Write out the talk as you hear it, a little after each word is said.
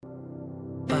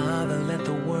Father, let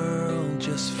the world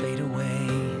just fade away.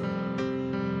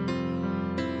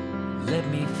 Let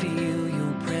me feel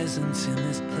your presence in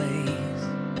this place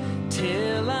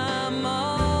till I'm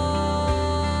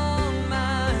on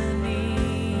my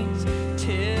knees,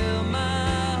 till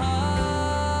my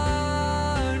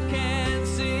heart can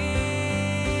sing.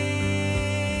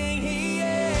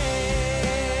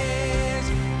 Yes,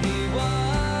 he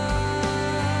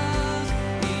was,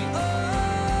 he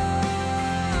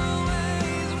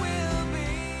always will be.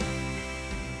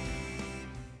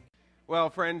 Well,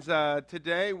 friends,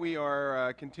 today we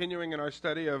are continuing in our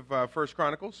study of First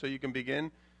Chronicles, so you can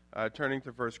begin turning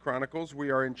to First Chronicles.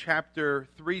 We are in chapter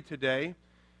 3 today.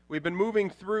 We've been moving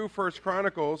through First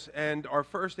Chronicles, and our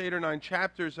first 8 or 9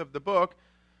 chapters of the book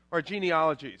are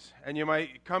genealogies. And you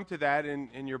might come to that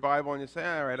in your Bible and you say,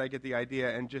 all right, I get the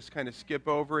idea, and just kind of skip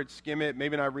over it, skim it,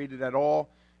 maybe not read it at all,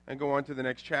 and go on to the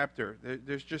next chapter.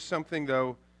 There's just something,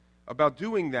 though, about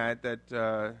doing that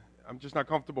I'm just not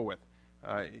comfortable with.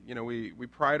 We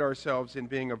pride ourselves in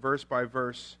being a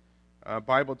verse-by-verse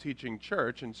Bible teaching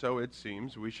church, and so it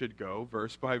seems we should go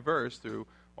verse by verse through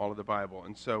all of the Bible.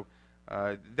 And so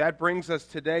that brings us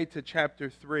today to chapter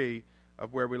 3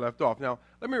 of where we left off. Now,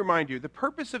 let me remind you, the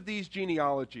purpose of these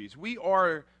genealogies, we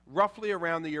are roughly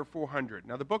around the year 400.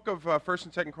 Now, the book of 1st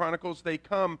and 2nd Chronicles, they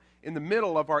come in the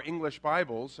middle of our English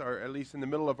Bibles, or at least in the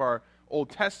middle of our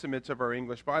Old Testaments of our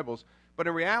English Bibles. But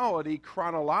in reality,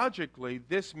 chronologically,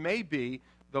 this may be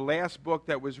the last book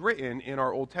that was written in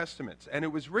our Old Testaments. And it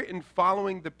was written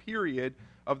following the period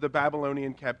of the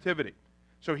Babylonian captivity.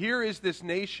 So here is this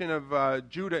nation of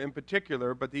Judah in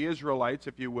particular, but the Israelites,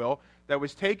 if you will, that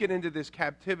was taken into this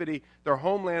captivity. Their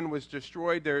homeland was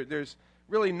destroyed. There's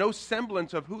really no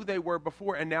semblance of who they were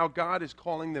before, and now God is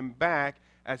calling them back,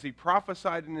 as he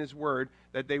prophesied in his word,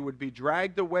 that they would be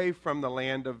dragged away from the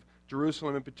land of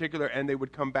Jerusalem in particular, and they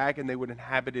would come back and they would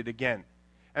inhabit it again.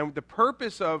 And the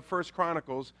purpose of First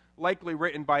Chronicles, likely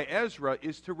written by Ezra,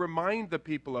 is to remind the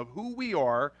people of who we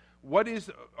are, what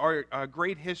is our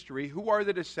great history, who are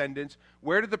the descendants,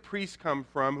 where did the priests come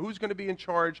from, who's going to be in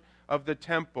charge of the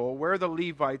temple, where are the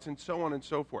Levites, and so on and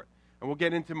so forth. And we'll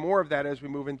get into more of that as we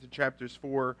move into chapters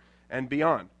 4 and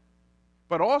beyond.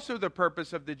 But also the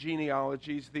purpose of the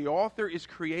genealogies, the author is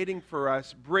creating for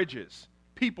us bridges,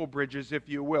 people bridges, if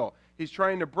you will. He's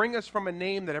trying to bring us from a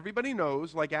name that everybody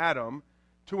knows, like Adam,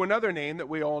 to another name that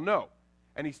we all know.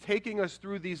 And he's taking us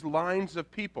through these lines of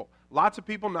people. Lots of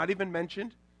people not even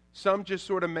mentioned, some just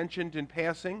sort of mentioned in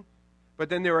passing, but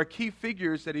then there are key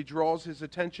figures that he draws his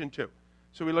attention to.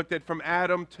 So we looked at from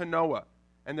Adam to Noah,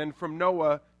 and then from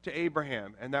Noah to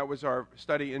Abraham, and that was our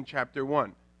study in chapter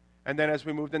 1. And then as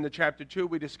we moved into chapter 2,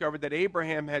 we discovered that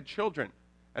Abraham had children,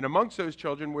 and amongst those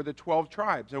children were the 12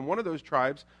 tribes, and one of those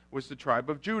tribes was the tribe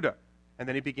of Judah. And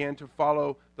then he began to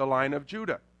follow the line of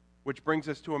Judah, which brings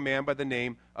us to a man by the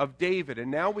name of David.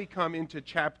 And now we come into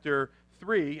chapter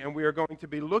 3, and we are going to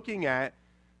be looking at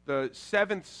the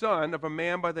 7th son of a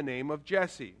man by the name of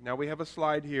Jesse. Now we have a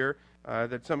slide here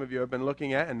that some of you have been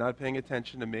looking at and not paying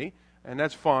attention to me, and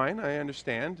that's fine. I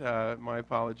understand. My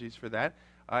apologies for that.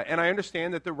 And I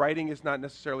understand that the writing is not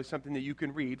necessarily something that you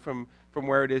can read from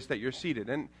where it is that you're seated.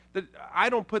 And I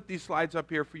don't put these slides up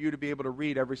here for you to be able to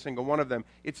read every single one of them.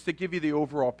 It's to give you the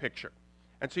overall picture.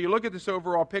 And so you look at this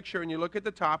overall picture, and you look at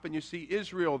the top, and you see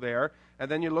Israel there,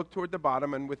 and then you look toward the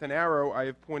bottom, and with an arrow I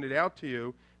have pointed out to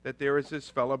you that there is this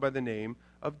fellow by the name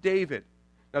of David.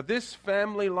 Now this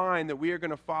family line that we are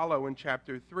going to follow in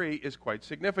chapter 3 is quite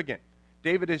significant.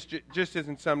 David just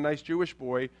isn't some nice Jewish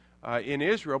boy in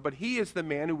Israel, but he is the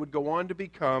man who would go on to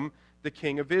become the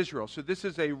king of Israel. So this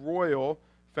is a royal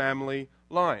family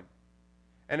line.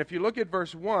 And if you look at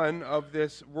verse 1 of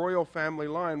this royal family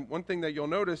line, one thing that you'll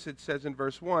notice, it says in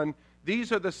verse 1,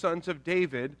 these are the sons of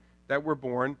David that were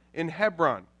born in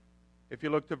Hebron. If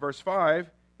you look to verse 5,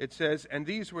 it says, and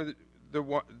these were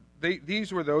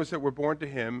those that were born to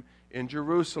him in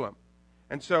Jerusalem.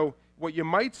 And so what you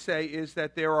might say is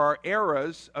that there are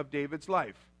eras of David's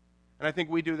life. And I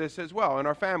think we do this as well in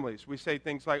our families. We say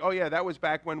things like, oh yeah, that was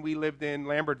back when we lived in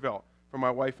Lambertville, for my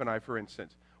wife and I, for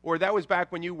instance. Or that was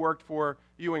back when you worked for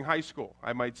Ewing High School,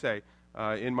 I might say,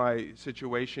 in my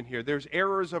situation here. There's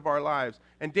eras of our lives.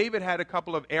 And David had a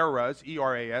couple of eras,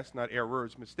 E-R-A-S, not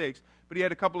errors, mistakes, but he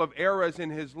had a couple of eras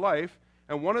in his life,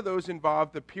 and one of those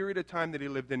involved the period of time that he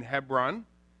lived in Hebron,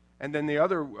 and then the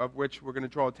other of which we're going to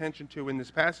draw attention to in this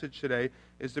passage today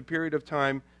is the period of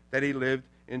time that he lived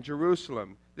in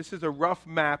Jerusalem. This is a rough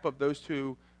map of those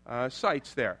two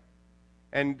sites there.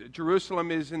 And Jerusalem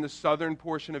is in the southern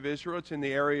portion of Israel. It's in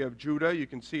the area of Judah. You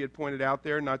can see it pointed out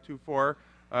there, not too far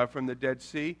from the Dead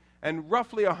Sea. And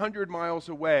roughly 100 miles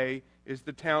away is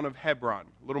the town of Hebron,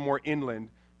 a little more inland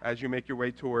as you make your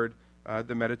way toward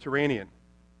the Mediterranean.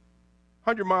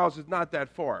 100 miles is not that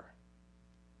far.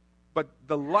 But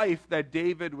the life that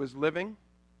David was living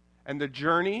and the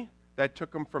journey that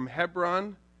took him from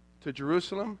Hebron to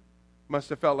Jerusalem must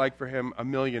have felt like for him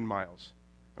 1,000,000 miles.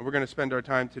 And we're going to spend our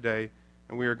time today,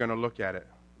 and we are going to look at it.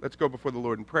 Let's go before the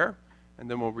Lord in prayer,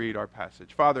 and then we'll read our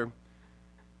passage. Father,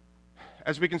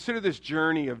 as we consider this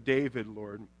journey of David,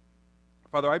 Lord,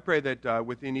 Father, I pray that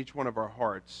within each one of our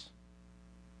hearts,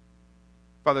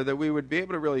 Father, that we would be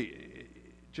able to really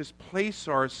just place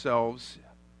ourselves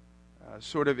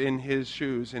sort of in his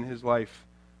shoes, in his life,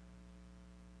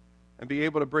 and be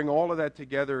able to bring all of that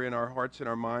together in our hearts and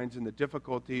our minds, and the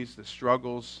difficulties, the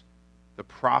struggles, the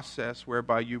process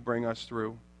whereby you bring us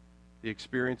through, the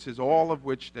experiences, all of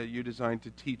which that you designed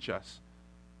to teach us,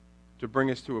 to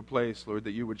bring us to a place, Lord,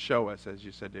 that you would show us, as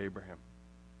you said to Abraham.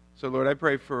 So, Lord, I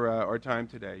pray for our time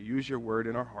today. Use your word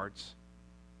in our hearts.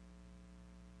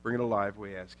 Bring it alive,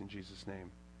 we ask, in Jesus'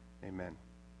 name. Amen.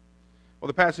 Well,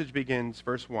 the passage begins,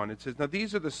 verse 1. It says, "Now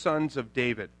these are the sons of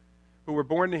David, who were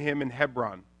born to him in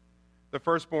Hebron. The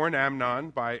firstborn, Amnon,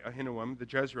 by Ahinoam, the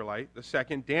Jezreelite. The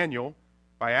second, Daniel,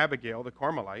 by Abigail, the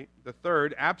Carmelite. The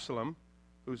third, Absalom,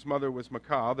 whose mother was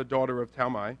Michal, the daughter of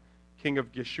Talmai, king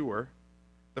of Geshur.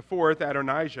 The fourth,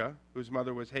 Adonijah, whose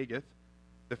mother was Haggith.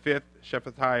 The fifth,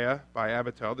 Shephatiah, by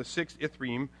Abital. The sixth,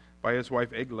 Ithream, by his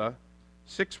wife Eglah.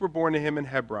 6 were born to him in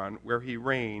Hebron, where he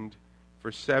reigned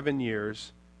for 7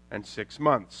 years and 6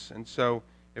 months." And so,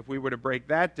 if we were to break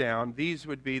that down, these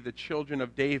would be the children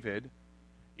of David,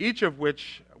 each of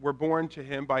which were born to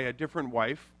him by a different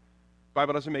wife. The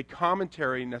Bible doesn't make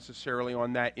commentary necessarily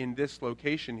on that in this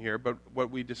location here, but what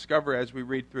we discover as we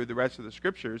read through the rest of the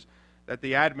scriptures, that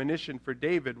the admonition for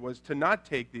David was to not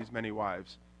take these many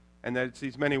wives, and that it's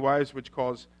these many wives which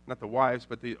cause, not the wives,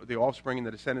 but the offspring and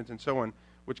the descendants and so on,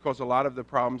 which cause a lot of the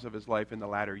problems of his life in the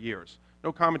latter years.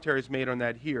 No commentary is made on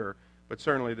that here, but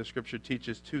certainly the scripture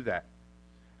teaches to that.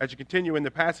 As you continue in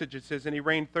the passage, it says, "And he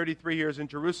reigned 33 years in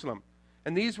Jerusalem.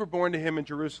 And these were born to him in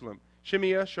Jerusalem: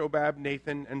 Shimea, Shobab,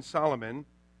 Nathan, and Solomon.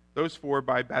 Those 4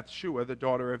 by Bathshua, the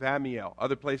daughter of Amiel."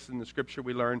 Other places in the scripture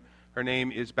we learn her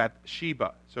name is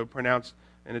Bathsheba, so pronounced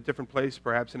in a different place,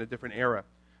 perhaps in a different era.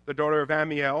 "The daughter of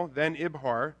Amiel, then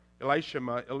Ibhar,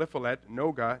 Elishama, Eliphalet,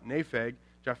 Noga, Nepheg,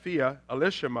 Japhia,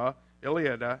 Elishama,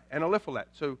 Eliada, and Eliphalet."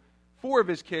 So 4 of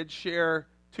his kids share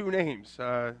 2 names. It's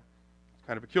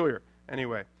kind of peculiar.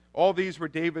 Anyway, all these were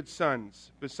David's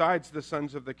sons, besides the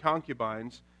sons of the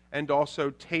concubines, and also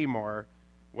Tamar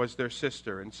was their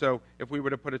sister. And so if we were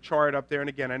to put a chart up there, and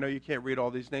again, I know you can't read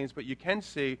all these names, but you can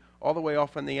see all the way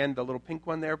off on the end, the little pink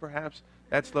one there perhaps,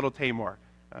 that's little Tamar.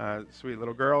 Sweet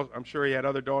little girl. I'm sure he had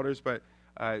other daughters, but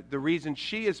the reason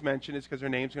she is mentioned is because her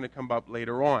name's going to come up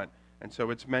later on. And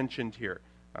so it's mentioned here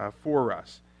for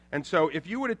us. And so if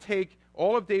you were to take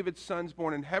all of David's sons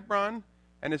born in Hebron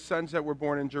and his sons that were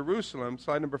born in Jerusalem,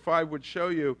 slide number 5 would show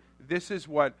you this is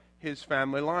what his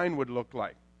family line would look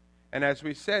like. And as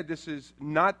we said, this is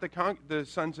not the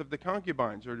sons of the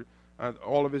concubines or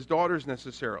all of his daughters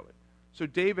necessarily. So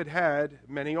David had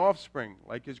many offspring.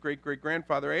 Like his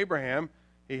great-great-grandfather Abraham,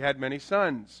 he had many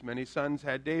sons. Many sons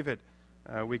had David.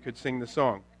 We could sing the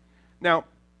song. Now,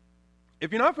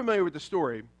 if you're not familiar with the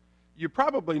story, you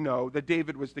probably know that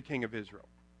David was the king of Israel.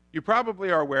 You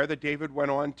probably are aware that David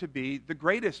went on to be the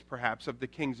greatest, perhaps, of the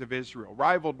kings of Israel,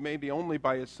 rivaled maybe only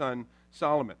by his son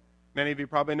Solomon. Many of you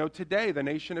probably know today the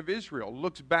nation of Israel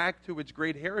looks back to its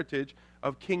great heritage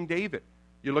of King David.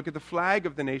 You look at the flag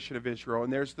of the nation of Israel,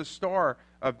 and there's the star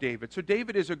of David. So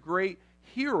David is a great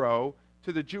hero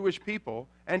to the Jewish people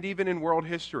and even in world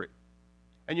history.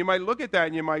 And you might look at that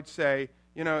and you might say,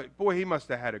 you know, boy, he must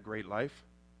have had a great life.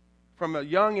 From a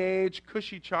young age,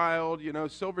 cushy child, you know,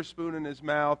 silver spoon in his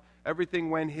mouth, everything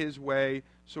went his way,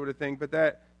 sort of thing. But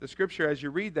that the scripture, as you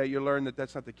read that, you learn that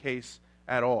that's not the case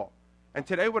at all. And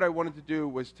today what I wanted to do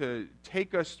was to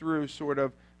take us through sort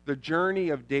of the journey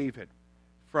of David,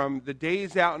 from the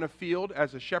days out in a field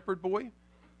as a shepherd boy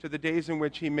to the days in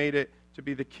which he made it to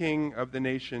be the king of the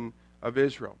nation of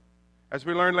Israel. As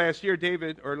we learned last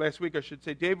week, I should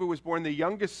say, David was born the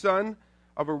youngest son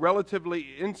of a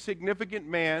relatively insignificant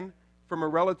man from a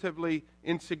relatively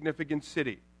insignificant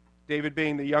city. David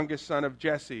being the youngest son of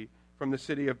Jesse from the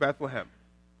city of Bethlehem.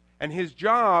 And his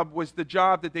job was the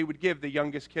job that they would give the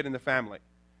youngest kid in the family.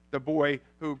 The boy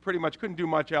who pretty much couldn't do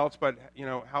much else, but, you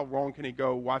know, how wrong can he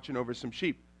go watching over some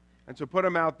sheep? And so put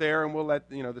him out there and we'll let,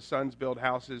 you know, the sons build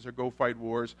houses or go fight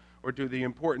wars or do the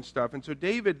important stuff. And so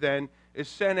David then is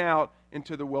sent out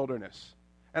into the wilderness.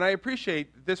 And I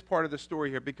appreciate this part of the story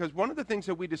here, because one of the things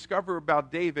that we discover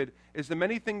about David is the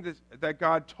many things that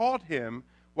God taught him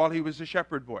while he was a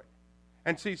shepherd boy.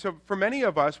 And see, so for many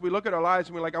of us, we look at our lives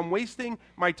and we're like, I'm wasting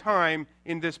my time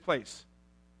in this place.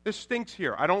 This stinks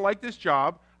here. I don't like this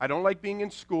job. I don't like being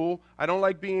in school. I don't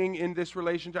like being in this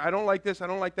relationship. I don't like this. I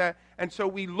don't like that. And so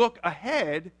we look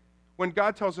ahead when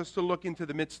God tells us to look into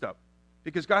the midst of.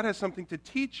 Because God has something to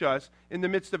teach us in the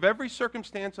midst of every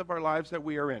circumstance of our lives that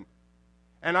we are in.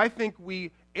 And I think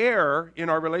we err in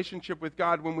our relationship with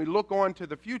God when we look on to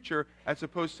the future as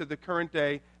opposed to the current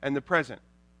day and the present.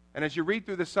 And as you read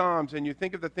through the Psalms and you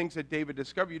think of the things that David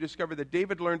discovered, you discover that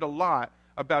David learned a lot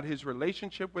about his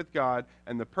relationship with God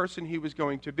and the person he was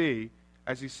going to be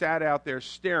as he sat out there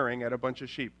staring at a bunch of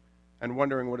sheep and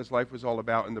wondering what his life was all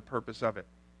about and the purpose of it.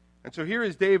 And so here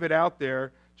is David out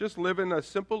there just living a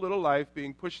simple little life,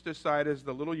 being pushed aside as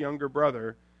the little younger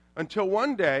brother, until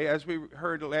one day, as we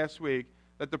heard last week,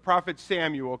 that the prophet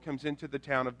Samuel comes into the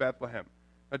town of Bethlehem.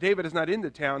 Now, David is not in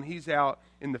the town. He's out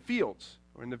in the fields,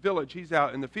 or in the village. He's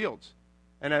out in the fields.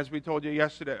 And as we told you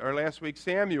yesterday, or last week,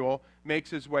 Samuel makes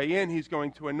his way in. He's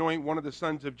going to anoint one of the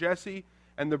sons of Jesse,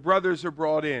 and the brothers are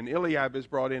brought in. Eliab is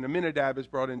brought in. Aminadab is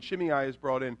brought in. Shimei is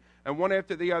brought in. And one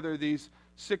after the other, these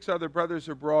 6 other brothers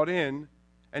are brought in.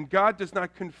 And God does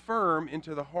not confirm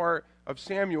into the heart of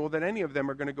Samuel that any of them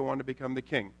are going to go on to become the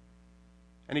king.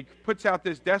 And he puts out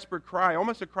this desperate cry,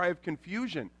 almost a cry of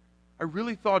confusion. I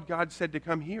really thought God said to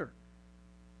come here.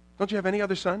 Don't you have any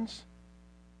other sons?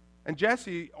 And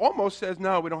Jesse almost says,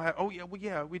 no, we don't have. Oh, yeah, well,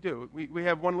 yeah, we do. We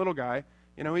have one little guy.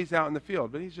 You know, he's out in the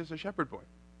field, but he's just a shepherd boy.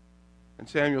 And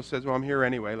Samuel says, well, I'm here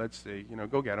anyway. Let's see. You know,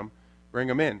 go get him. Bring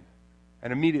him in.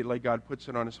 And immediately God puts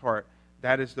it on his heart.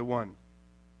 That is the one.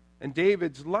 And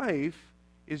David's life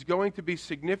is going to be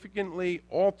significantly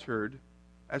altered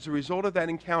as a result of that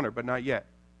encounter, but not yet.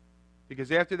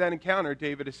 Because after that encounter,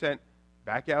 David is sent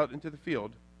back out into the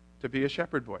field to be a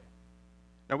shepherd boy.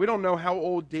 Now, we don't know how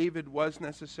old David was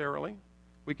necessarily.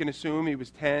 We can assume he was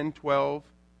 10, 12,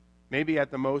 maybe at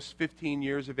the most 15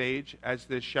 years of age as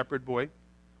this shepherd boy.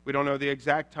 We don't know the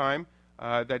exact time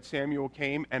that Samuel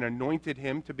came and anointed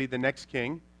him to be the next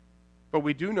king. But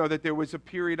we do know that there was a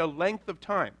period, a length of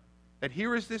time, that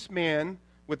here is this man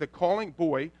with a calling,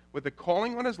 with a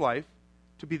calling on his life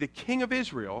to be the king of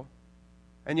Israel,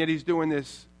 and yet he's doing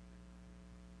this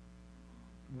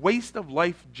waste of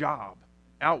life job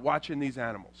out watching these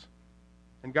animals.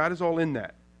 And God is all in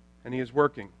that, and he is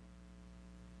working.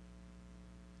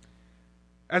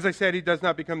 As I said, he does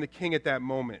not become the king at that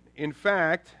moment. In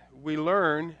fact, we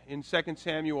learn in 2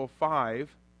 Samuel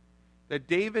 5 that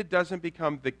David doesn't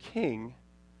become the king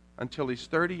until he's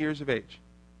 30 years of age.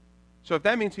 So if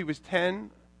that means he was 10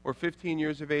 or 15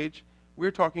 years of age,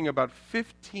 we're talking about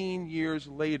 15 years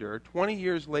later, 20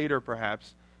 years later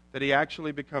perhaps, that he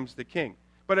actually becomes the king.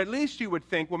 But at least you would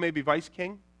think, well, maybe vice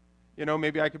king. You know,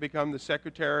 maybe I could become the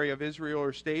secretary of Israel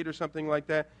or state or something like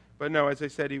that. But no, as I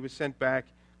said, he was sent back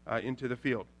into the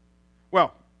field.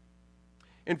 Well,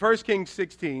 in 1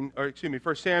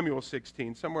 Samuel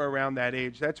 16, somewhere around that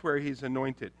age, that's where he's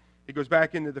anointed. He goes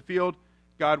back into the field.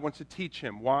 God wants to teach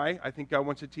him. Why? I think God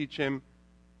wants to teach him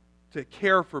to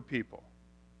care for people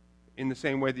in the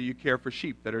same way that you care for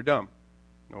sheep that are dumb.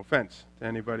 No offense to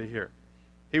anybody here.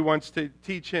 He wants to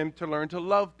teach him to learn to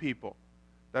love people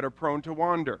that are prone to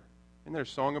wander. Isn't there a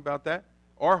song about that?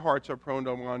 Our hearts are prone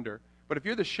to wander. But if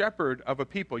you're the shepherd of a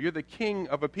people, you're the king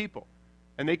of a people,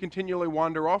 and they continually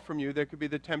wander off from you, there could be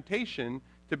the temptation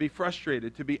to be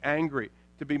frustrated, to be angry,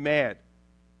 to be mad,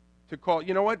 to call,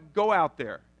 you know what, go out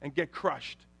there and get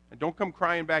crushed, and don't come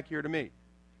crying back here to me.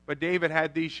 But David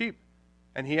had these sheep,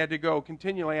 and he had to go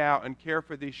continually out and care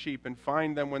for these sheep and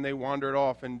find them when they wandered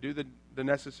off and do the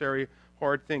necessary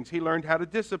hard things. He learned how to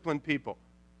discipline people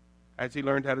as he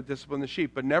learned how to discipline the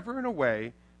sheep, but never in a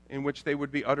way in which they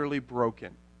would be utterly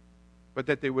broken, but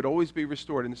that they would always be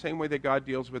restored in the same way that God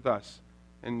deals with us.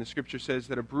 And the scripture says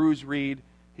that a bruised reed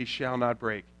he shall not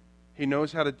break. He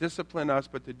knows how to discipline us,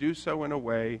 but to do so in a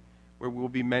way where we'll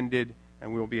be mended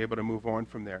and we'll be able to move on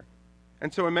from there.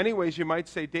 And so in many ways you might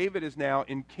say David is now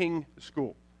in king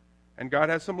school, and God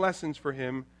has some lessons for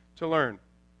him to learn.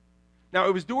 Now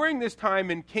it was during this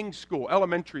time in king school,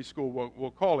 elementary school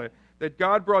we'll call it, that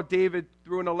God brought David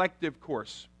through an elective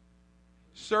course,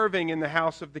 serving in the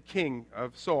house of the king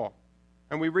of Saul.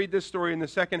 And we read this story in the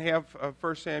second half of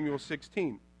 1 Samuel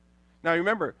 16. Now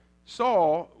remember,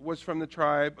 Saul was from the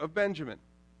tribe of Benjamin.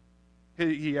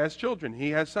 He has children. He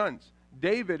has sons.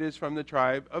 David is from the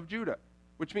tribe of Judah,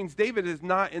 which means David is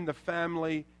not in the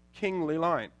family kingly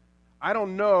line. I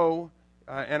don't know,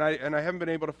 and I haven't been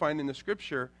able to find in the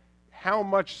scripture, how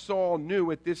much Saul knew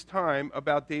at this time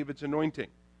about David's anointing.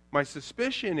 My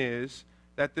suspicion is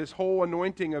that this whole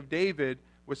anointing of David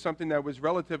was something that was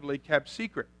relatively kept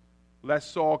secret,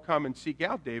 lest Saul come and seek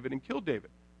out David and kill David.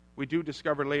 We do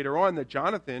discover later on that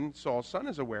Jonathan, Saul's son,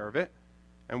 is aware of it,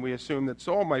 and we assume that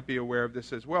Saul might be aware of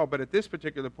this as well. But at this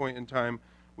particular point in time,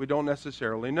 we don't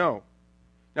necessarily know.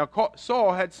 Now,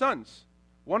 Saul had sons.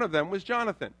 One of them was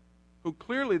Jonathan, who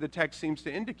clearly the text seems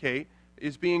to indicate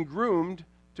is being groomed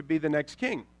to be the next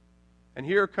king. And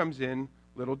here comes in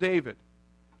little David.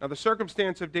 Now, the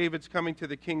circumstance of David's coming to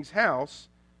the king's house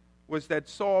was that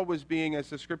Saul was being, as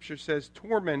the scripture says,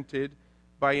 tormented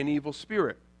by an evil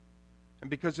spirit. And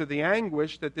because of the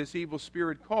anguish that this evil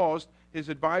spirit caused, his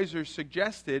advisors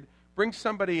suggested, bring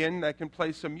somebody in that can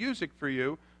play some music for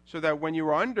you so that when you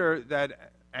were under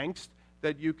that angst,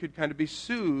 that you could kind of be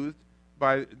soothed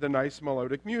by the nice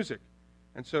melodic music.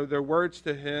 And so their words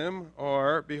to him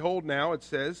are, behold now, it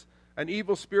says, an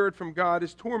evil spirit from God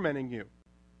is tormenting you.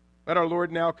 Let our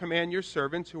Lord now command your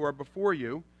servants who are before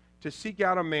you to seek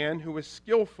out a man who is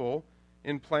skillful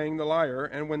in playing the lyre,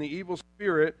 and when the evil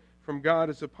spirit from God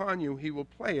is upon you, he will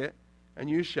play it, and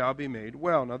you shall be made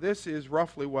well. Now this is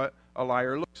roughly what a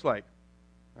lyre looks like.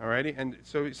 Alrighty? And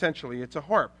so essentially it's a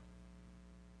harp.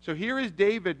 So here is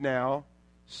David now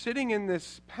sitting in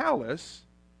this palace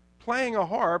playing a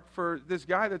harp for this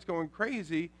guy that's going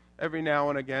crazy every now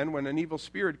and again when an evil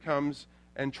spirit comes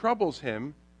and troubles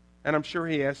him. And I'm sure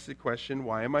he asks the question,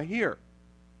 why am I here?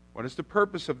 What is the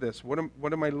purpose of this? What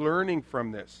am I learning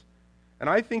from this? And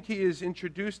I think he is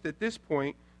introduced at this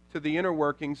point to the inner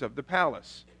workings of the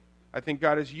palace. I think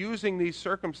God is using these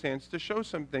circumstances to show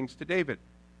some things to David.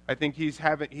 I think he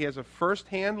has a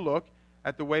first-hand look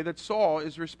at the way that Saul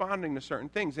is responding to certain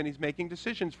things, and he's making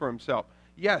decisions for himself.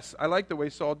 Yes, I like the way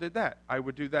Saul did that. I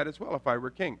would do that as well if I were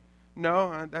king. No,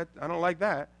 I don't like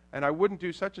that, and I wouldn't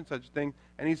do such and such a thing.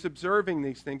 And he's observing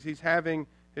these things. He's having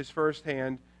his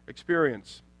first-hand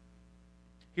experience.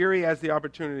 Here he has the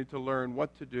opportunity to learn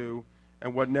what to do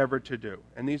and what never to do.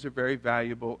 And these are very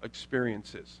valuable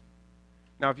experiences.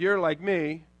 Now, if you're like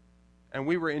me, and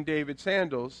we were in David's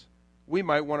sandals, we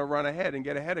might want to run ahead and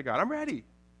get ahead of God. I'm ready.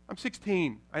 I'm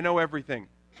 16. I know everything.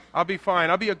 I'll be fine.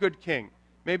 I'll be a good king.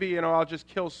 Maybe, I'll just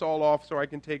kill Saul off so I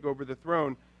can take over the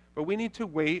throne. But we need to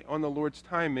wait on the Lord's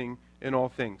timing in all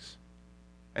things.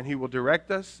 And he will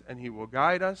direct us, and he will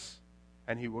guide us,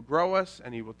 and he will grow us,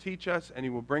 and he will teach us, and he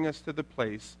will bring us to the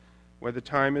place where the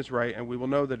time is right, and we will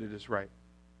know that it is right.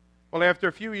 Well, after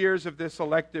a few years of this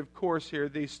elective course here,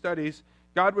 these studies,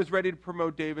 God was ready to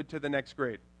promote David to the next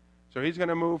grade. So he's going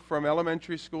to move from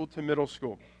elementary school to middle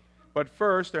school. But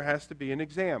first, there has to be an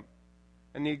exam.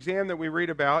 And the exam that we read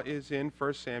about is in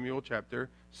 1 Samuel chapter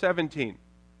 17.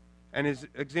 And his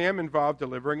exam involved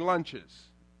delivering lunches.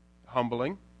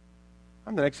 Humbling.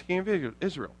 I'm the next king of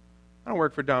Israel. I don't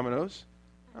work for Domino's.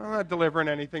 I'm not delivering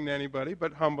anything to anybody,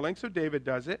 but humbling. So David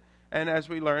does it. And as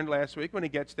we learned last week, when he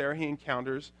gets there, he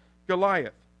encounters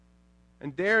Goliath.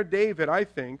 And there, David, I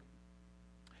think,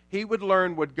 he would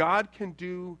learn what God can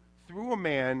do through a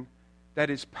man that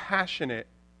is passionate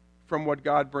from what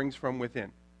God brings from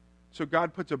within. So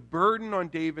God puts a burden on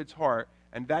David's heart,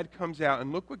 and that comes out.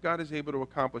 And look what God is able to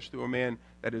accomplish through a man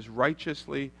that is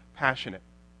righteously passionate.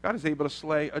 God is able to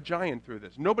slay a giant through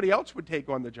this. Nobody else would take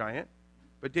on the giant,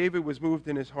 but David was moved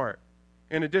in his heart.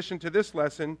 In addition to this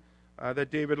lesson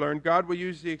that David learned, God will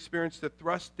use the experience to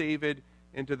thrust David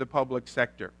into the public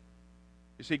sector.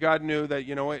 You see, God knew that,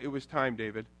 it was time,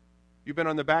 David. You've been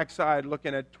on the backside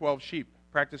looking at 12 sheep,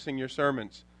 practicing your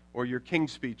sermons or your king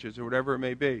speeches or whatever it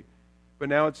may be. But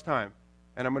now it's time.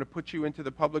 And I'm going to put you into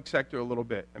the public sector a little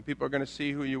bit. And people are going to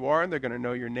see who you are, and they're going to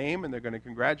know your name, and they're going to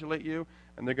congratulate you,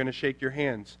 and they're going to shake your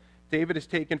hands. David is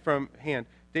taken from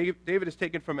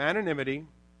anonymity,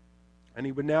 and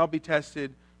he would now be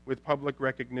tested with public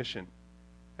recognition.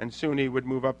 And soon he would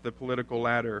move up the political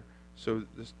ladder, so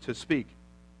to speak.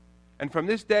 And from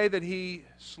this day that he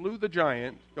slew the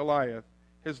giant, Goliath,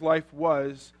 his life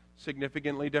was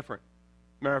significantly different.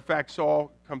 Matter of fact,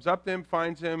 Saul comes up to him,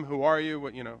 finds him, who are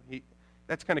you?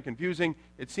 That's kind of confusing.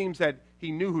 It seems that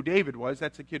he knew who David was.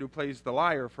 That's the kid who plays the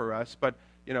lyre for us. But,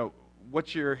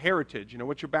 what's your heritage?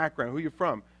 What's your background? Who are you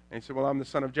from? And he said, well, I'm the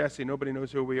son of Jesse. Nobody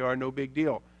knows who we are. No big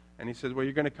deal. And he says, well,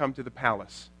 you're going to come to the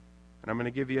palace, and I'm going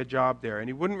to give you a job there. And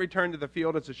he wouldn't return to the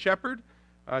field as a shepherd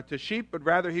to sheep, but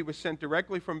rather he was sent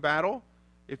directly from battle,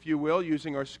 if you will,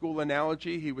 using our school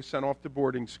analogy. He was sent off to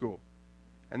boarding school.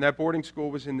 And that boarding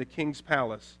school was in the king's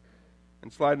palace.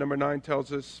 And slide number 9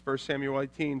 tells us, 1 Samuel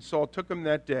 18, Saul took him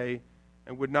that day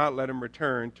and would not let him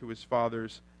return to his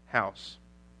father's house.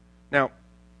 Now,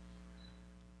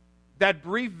 that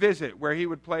brief visit where he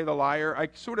would play the lyre, I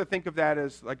sort of think of that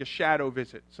as like a shadow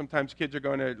visit. Sometimes kids are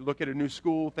going to look at a new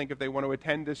school, think if they want to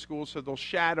attend this school, so they'll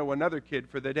shadow another kid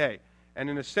for the day. And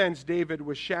in a sense, David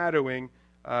was shadowing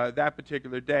that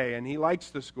particular day, and he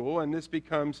likes the school, and this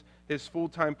becomes his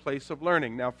full-time place of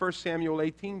learning. Now, 1 Samuel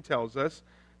 18 tells us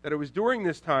that it was during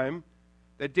this time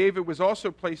that David was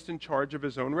also placed in charge of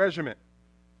his own regiment,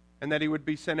 and that he would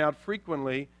be sent out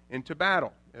frequently into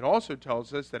battle. It also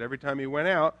tells us that every time he went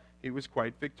out, he was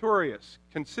quite victorious,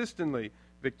 consistently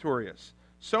victorious.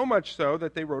 So much so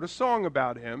that they wrote a song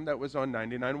about him that was on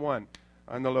 99.1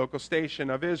 on the local station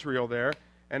of Israel there.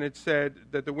 And it said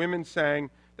that the women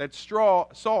sang that Saul,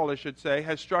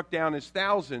 has struck down his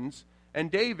thousands,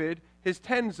 and David his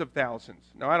tens of thousands.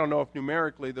 Now, I don't know if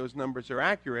numerically those numbers are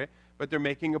accurate, but they're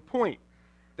making a point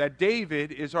that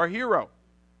David is our hero.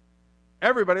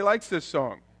 Everybody likes this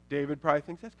song. David probably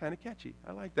thinks that's kind of catchy.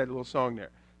 I like that little song there.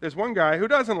 There's one guy who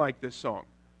doesn't like this song,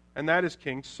 and that is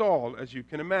King Saul, as you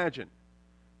can imagine.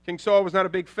 King Saul was not a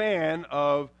big fan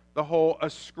of the whole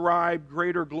ascribe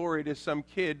greater glory to some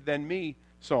kid than me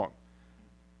song.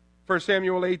 1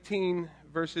 Samuel 18,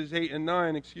 verses 8 and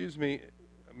 9,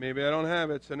 maybe I don't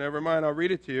have it, so never mind, I'll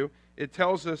read it to you. It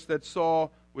tells us that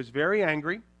Saul was very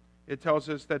angry. It tells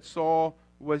us that Saul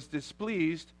was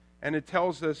displeased, and it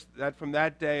tells us that from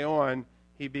that day on,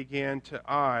 he began to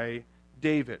eye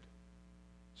David.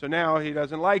 So now he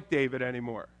doesn't like David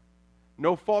anymore.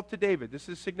 No fault to David. This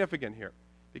is significant here,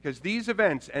 because these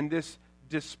events and this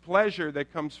displeasure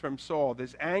that comes from Saul,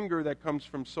 this anger that comes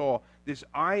from Saul, this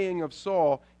eyeing of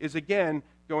Saul is again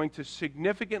going to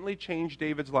significantly change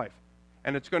David's life.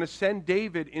 And it's going to send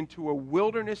David into a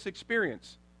wilderness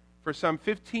experience for some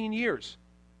 15 years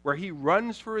where he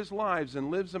runs for his lives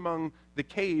and lives among the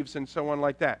caves and so on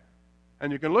like that.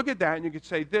 And you can look at that and you can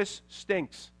say, this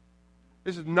stinks.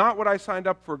 This is not what I signed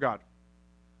up for, God.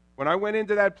 When I went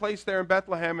into that place there in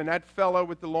Bethlehem and that fellow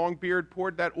with the long beard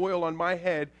poured that oil on my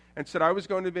head and said I was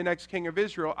going to be the next king of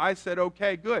Israel, I said,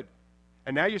 okay, good.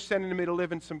 And now you're sending me to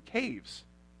live in some caves.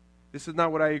 This is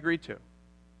not what I agreed to.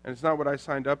 And it's not what I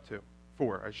signed up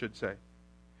for, I should say.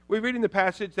 We read in the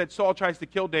passage that Saul tries to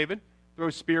kill David,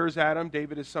 throws spears at him.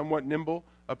 David is somewhat nimble,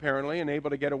 apparently, and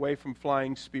able to get away from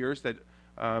flying spears that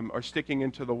are sticking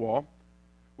into the wall.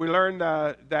 We learn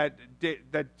that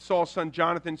Saul's son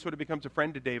Jonathan sort of becomes a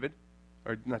friend to David,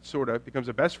 or not sort of, becomes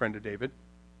a best friend to David.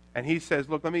 And he says,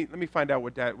 look, let me find out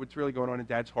what's really going on in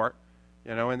Dad's heart,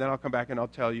 and then I'll come back and I'll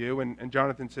tell you. And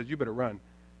Jonathan says, you better run.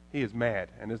 He is mad,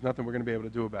 and there's nothing we're going to be able to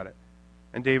do about it.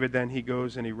 And David then, he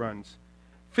goes and he runs.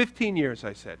 15 years,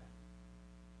 I said.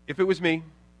 If it was me,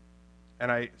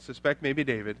 and I suspect maybe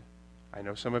David, I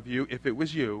know some of you, if it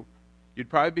was you, you'd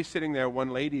probably be sitting there one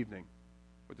late evening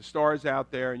with the stars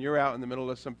out there, and you're out in the middle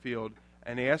of some field,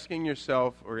 and asking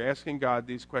yourself or asking God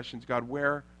these questions, God,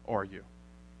 where are you?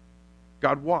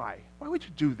 God, why? Why would you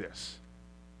do this?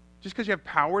 Just because you have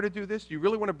power to do this? Do you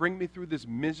really want to bring me through this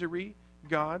misery,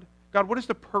 God? God, what is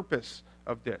the purpose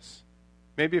of this?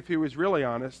 Maybe if he was really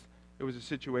honest, it was a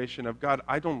situation of, God,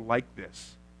 I don't like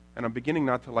this, and I'm beginning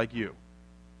not to like you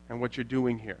and what you're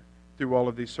doing here through all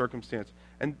of these circumstances.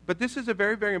 But this is a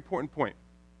very, very important point,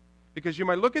 because you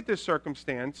might look at this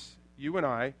circumstance, you and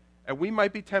I, and we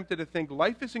might be tempted to think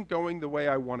life isn't going the way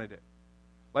I wanted it.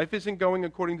 Life isn't going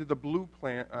according to the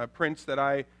blueprints that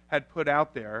I had put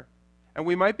out there. And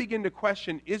we might begin to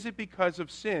question, is it because of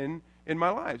sin in my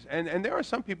lives? And there are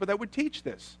some people that would teach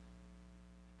this,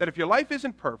 that if your life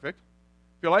isn't perfect,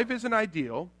 if your life isn't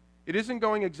ideal, it isn't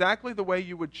going exactly the way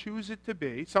you would choose it to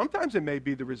be. Sometimes it may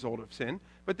be the result of sin,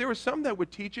 but there are some that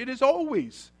would teach it is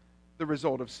always the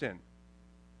result of sin.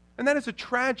 And that is a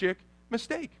tragic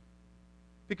mistake,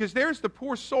 because there's the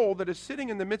poor soul that is sitting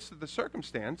in the midst of the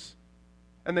circumstance,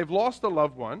 and they've lost a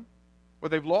loved one, or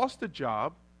they've lost a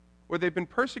job, or they've been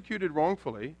persecuted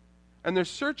wrongfully, and they're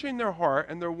searching their heart,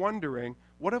 and they're wondering,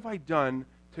 what have I done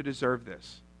to deserve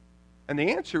this? And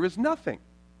the answer is nothing.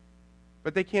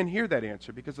 But they can't hear that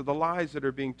answer because of the lies that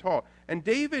are being taught. And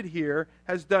David here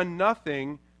has done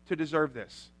nothing to deserve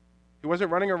this. He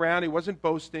wasn't running around. He wasn't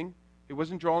boasting. He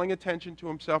wasn't drawing attention to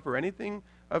himself or anything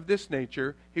of this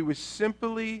nature. He was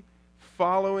simply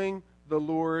following the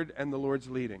Lord and the Lord's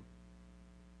leading.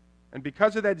 And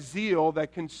because of that zeal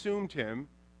that consumed him,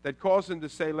 that caused him to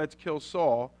say, let's kill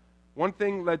Saul, one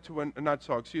thing led to,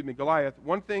 Goliath,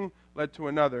 one thing led to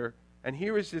another. And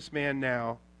here is this man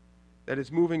now that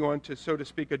is moving on to, so to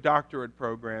speak, a doctorate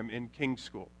program in King's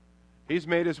School. He's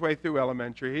made his way through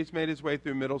elementary. He's made his way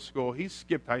through middle school. He's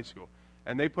skipped high school.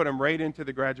 And they put him right into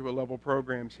the graduate level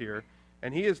programs here.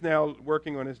 And he is now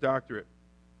working on his doctorate.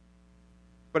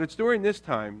 But it's during this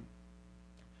time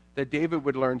that David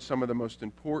would learn some of the most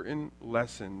important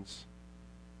lessons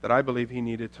that I believe he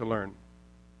needed to learn.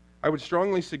 I would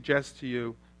strongly suggest to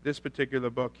you this particular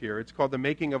book here. It's called The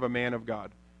Making of a Man of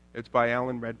God. It's by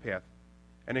Alan Redpath.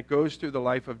 And it goes through the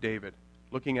life of David,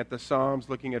 looking at the Psalms,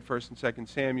 looking at 1st and 2nd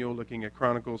Samuel, looking at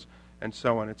Chronicles, and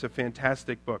so on. It's a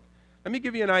fantastic book. Let me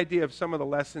give you an idea of some of the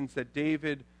lessons that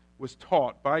David was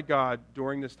taught by God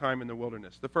during this time in the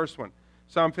wilderness. The first one,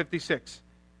 Psalm 56.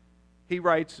 He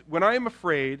writes, "When I am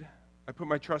afraid, I put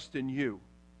my trust in you.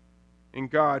 In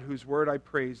God, whose word I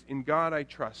praise. In God I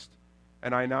trust,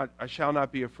 and I shall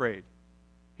not be afraid."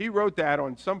 He wrote that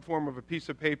on some form of a piece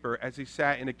of paper as he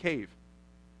sat in a cave,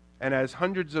 and as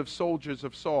hundreds of soldiers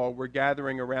of Saul were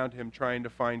gathering around him trying to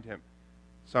find him.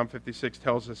 Psalm 56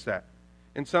 tells us that.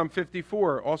 In Psalm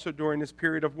 54, also during this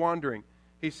period of wandering,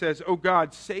 he says, "O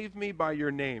God, save me by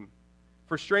your name.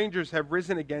 For strangers have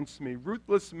risen against me.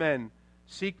 Ruthless men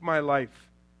seek my life.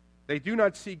 They do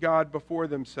not see God before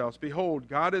themselves. Behold,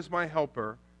 God is my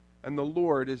helper, and the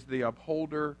Lord is the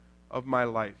upholder of my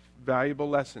life." Valuable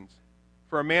lessons.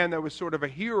 For a man that was sort of a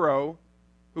hero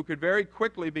who could very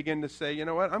quickly begin to say, you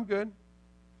know what, I'm good.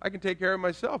 I can take care of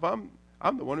myself. I'm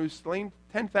the one who's slain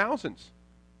 10,000s.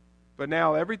 But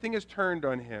now everything is turned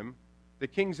on him. The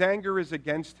king's anger is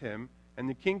against him, and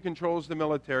the king controls the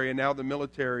military, and now the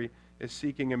military is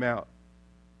seeking him out.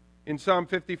 In Psalm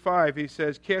 55, he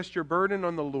says, "Cast your burden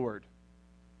on the Lord,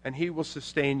 and he will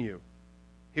sustain you.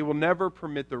 He will never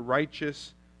permit the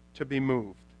righteous to be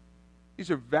moved."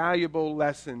 These are valuable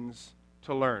lessons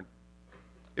to learn.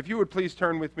 If you would please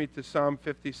turn with me to Psalm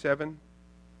 57.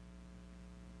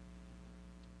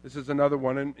 This is another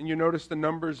one. And you notice the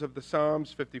numbers of the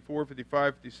Psalms, 54,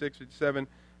 55, 56, 57,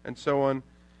 and so on.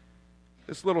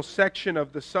 This little section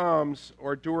of the Psalms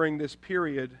are during this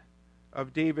period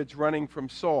of David's running from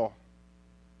Saul.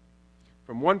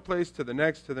 From one place to the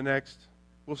next to the next.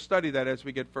 We'll study that as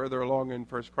we get further along in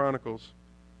 1 Chronicles.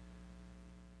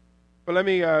 But let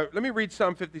me read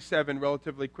Psalm 57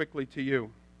 relatively quickly to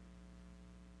you.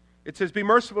 It says, "Be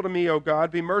merciful to me, O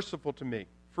God, be merciful to me.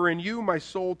 For in you my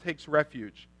soul takes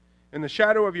refuge. In the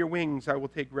shadow of your wings I will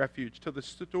take refuge, till the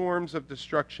storms of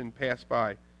destruction pass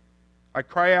by. I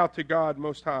cry out to God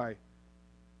Most High,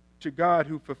 to God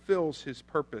who fulfills his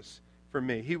purpose for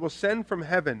me. He will send from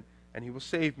heaven, and he will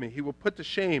save me. He will put to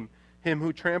shame him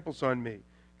who tramples on me.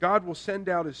 God will send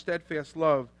out his steadfast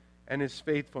love and his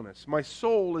faithfulness. My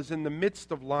soul is in the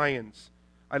midst of lions.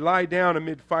 I lie down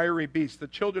amid fiery beasts, the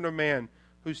children of man,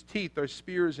 whose teeth are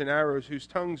spears and arrows, whose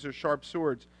tongues are sharp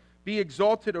swords. Be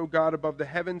exalted, O God, above the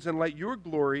heavens, and let your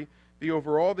glory be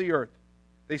over all the earth.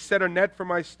 They set a net for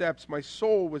my steps. My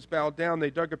soul was bowed down. They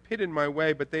dug a pit in my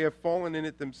way, but they have fallen in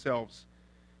it themselves.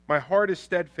 My heart is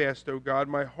steadfast, O God.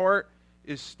 My heart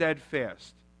is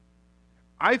steadfast."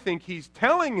 I think he's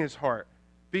telling his heart,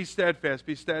 be steadfast,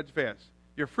 be steadfast.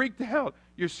 You're freaked out.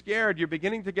 You're scared. You're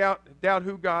beginning to doubt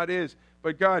who God is.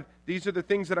 But God, these are the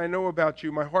things that I know about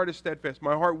you. My heart is steadfast.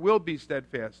 My heart will be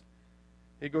steadfast.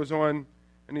 He goes on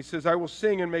and he says, "I will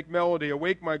sing and make melody.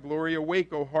 Awake, my glory.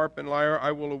 Awake, O harp and lyre.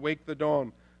 I will awake the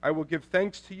dawn. I will give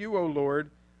thanks to you, O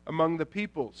Lord, among the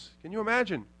peoples." Can you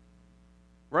imagine?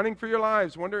 Running for your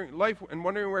lives, wondering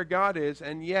where God is,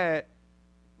 and yet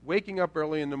waking up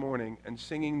early in the morning and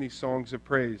singing these songs of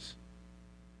praise.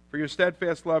 "For your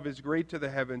steadfast love is great to the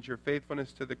heavens, your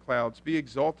faithfulness to the clouds. Be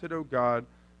exalted, O God,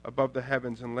 above the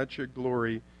heavens, and let your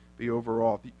glory be over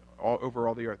all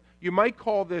the earth." You might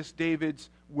call this David's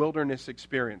wilderness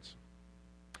experience.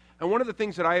 And one of the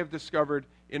things that I have discovered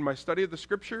in my study of the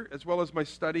Scripture, as well as my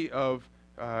study of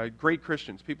great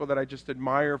Christians, people that I just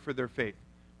admire for their faith,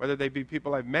 whether they be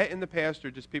people I've met in the past or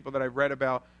just people that I've read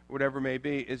about, whatever it may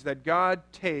be, is that God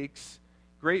takes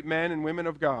great men and women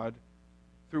of God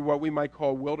through what we might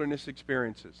call wilderness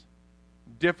experiences.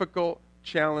 Difficult,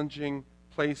 challenging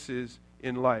places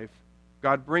in life.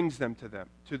 God brings them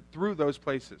through those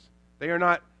places. They are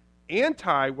not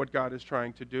anti what God is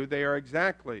trying to do. They are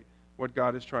exactly what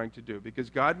God is trying to do, because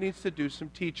God needs to do some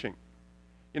teaching.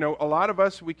 You know, a lot of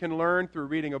us, we can learn through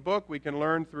reading a book, we can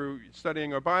learn through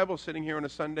studying our Bible, sitting here on a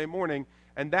Sunday morning,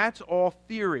 and that's all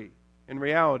theory in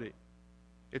reality.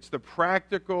 It's the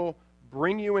practical,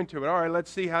 bring you into it. All right, let's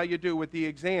see how you do with the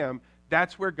exam.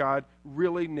 That's where God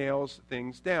really nails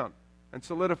things down and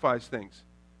solidifies things.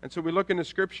 And so we look in the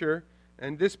Scripture,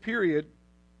 and this period,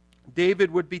 David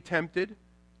would be tempted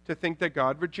to think that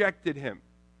God rejected him,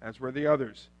 as were the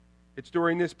others. It's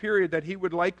during this period that he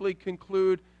would likely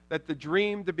conclude that the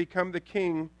dream to become the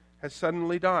king has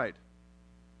suddenly died.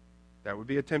 That would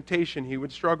be a temptation he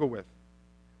would struggle with.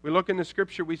 We look in the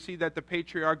Scripture, we see that the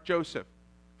patriarch Joseph,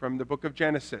 from the book of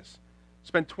Genesis,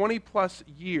 spent 20 plus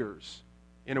years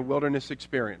in a wilderness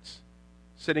experience,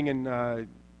 sitting in,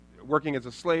 working as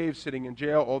a slave, sitting in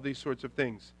jail, all these sorts of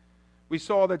things. We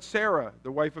saw that Sarah,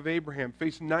 the wife of Abraham,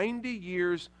 faced 90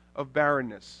 years of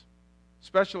barrenness,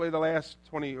 especially the last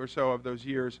 20 or so of those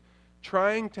years,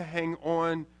 trying to hang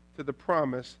on to the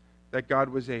promise that God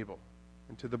was able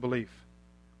and to the belief.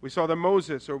 We saw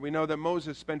that we know that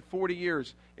Moses spent 40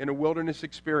 years in a wilderness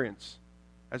experience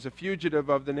as a fugitive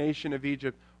of the nation of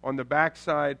Egypt on the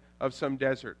backside of some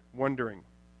desert, wondering,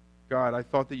 God, I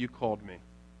thought that you called me.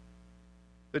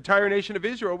 The entire nation of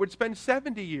Israel would spend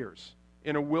 70 years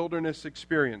in a wilderness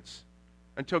experience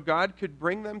until God could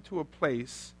bring them to a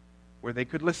place where they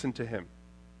could listen to him.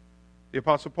 The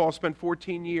Apostle Paul spent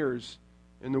 14 years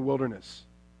in the wilderness.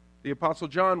 The Apostle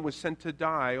John was sent to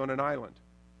die on an island,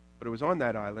 but it was on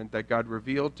that island that God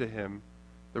revealed to him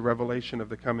the revelation of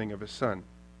the coming of his Son.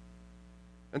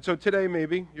 And so today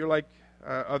maybe you're like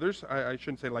others. I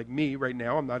shouldn't say like me right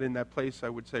now. I'm not in that place, I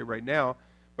would say, right now.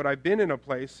 But I've been in a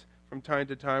place from time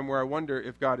to time where I wonder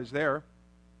if God is there.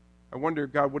 I wonder,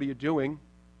 God, what are you doing?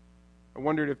 I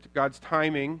wondered if God's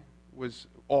timing was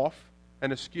off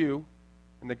and askew,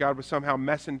 and that God was somehow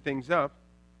messing things up.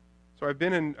 So I've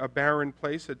been in a barren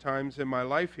place at times in my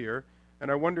life here,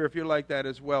 and I wonder if you're like that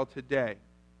as well today.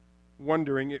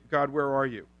 Wondering, God, where are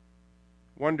you?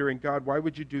 Wondering, God, why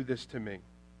would you do this to me?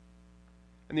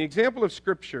 And the example of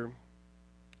Scripture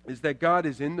is that God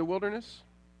is in the wilderness.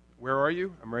 Where are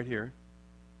you? I'm right here.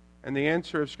 And the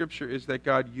answer of Scripture is that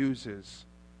God uses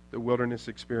the wilderness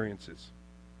experiences.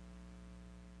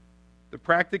 The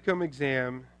practicum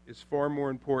exam is far more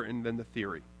important than the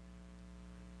theory.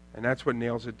 And that's what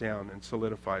nails it down and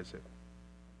solidifies it.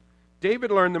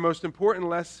 David learned the most important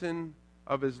lesson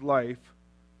of his life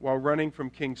while running from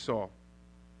King Saul.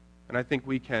 And I think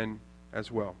we can as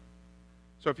well.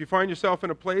 So if you find yourself in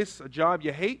a place, a job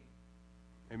you hate,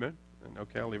 amen?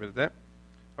 Okay, I'll leave it at that.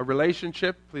 A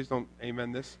relationship, please don't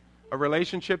amen this. A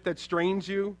relationship that strains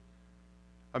you,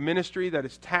 a ministry that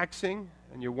is taxing,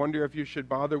 and you wonder if you should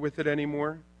bother with it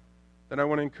anymore, then I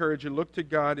want to encourage you, look to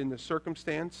God in the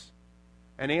circumstance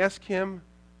and ask him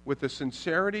with a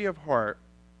sincerity of heart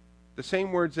the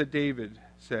same words that David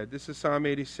said. This is Psalm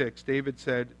 86. David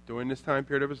said during this time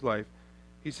period of his life,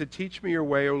 he said, teach me your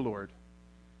way, O Lord,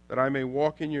 that I may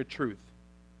walk in your truth.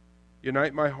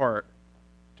 Unite my heart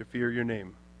to fear your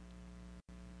name.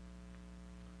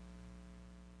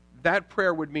 That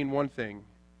prayer would mean one thing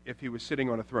if he was sitting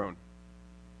on a throne.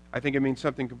 I think it means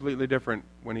something completely different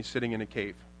when he's sitting in a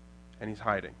cave and he's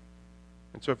hiding.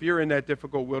 And so if you're in that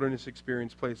difficult wilderness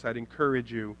experience place, I'd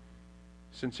encourage you,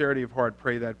 sincerity of heart,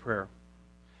 pray that prayer.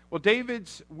 Well,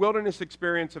 David's wilderness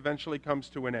experience eventually comes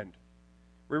to an end.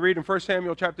 We read in 1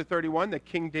 Samuel chapter 31 that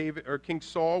King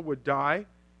Saul would die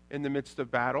in the midst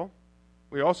of battle.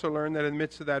 We also learn that in the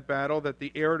midst of that battle that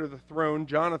the heir to the throne,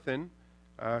 Jonathan,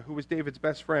 who was David's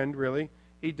best friend, really,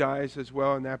 he dies as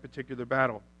well in that particular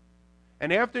battle.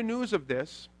 And after news of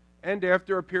this, and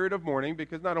after a period of mourning,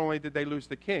 because not only did they lose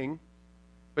the king,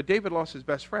 but David lost his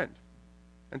best friend.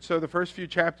 And so the first few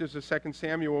chapters of 2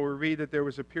 Samuel, we read that there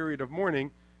was a period of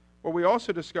mourning. What we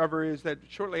also discover is that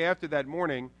shortly after that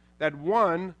mourning, that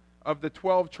one of the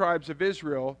 12 tribes of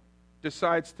Israel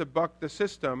decides to buck the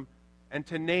system and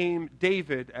to name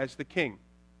David as the king.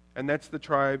 And that's the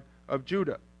tribe of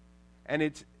Judah. And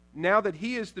it's now that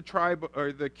he is the tribe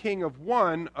or the king of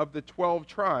one of the 12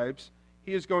 tribes,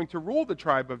 he is going to rule the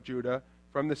tribe of Judah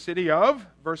from the city of,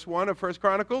 verse 1 of 1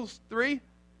 Chronicles 3,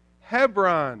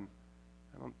 Hebron.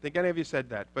 I don't think any of you said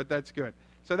that, but that's good.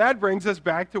 So that brings us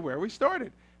back to where we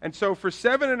started. And so for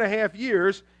 7.5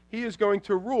 years, he is going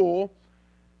to rule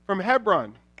from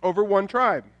Hebron over one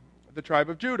tribe, the tribe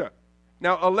of Judah.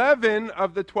 Now, 11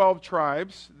 of the 12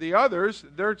 tribes, the others,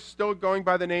 they're still going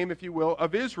by the name, if you will,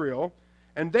 of Israel.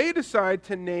 And they decide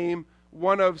to name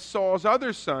one of Saul's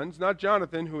other sons, not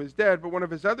Jonathan, who is dead, but one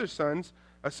of his other sons,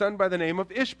 a son by the name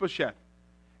of Ishbosheth.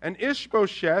 And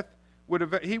Ishbosheth,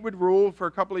 he would rule for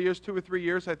a couple of years, 2 or 3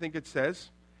 years, I think it says,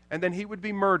 and then he would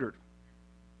be murdered.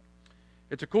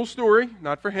 It's a cool story,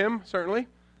 not for him, certainly,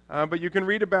 but you can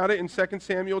read about it in 2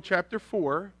 Samuel chapter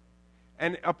 4.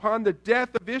 And upon the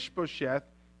death of Ishbosheth,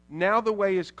 now the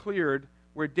way is cleared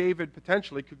where David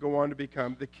potentially could go on to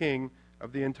become the king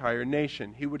of the entire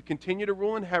nation. He would continue to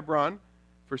rule in Hebron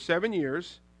for 7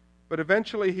 years, but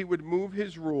eventually he would move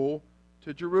his rule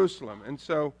to Jerusalem. And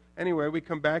so, anyway, we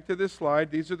come back to this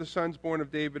slide. These are the sons born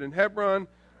of David in Hebron.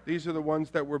 These are the ones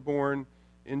that were born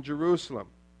in Jerusalem.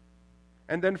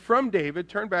 And then from David,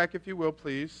 turn back, if you will,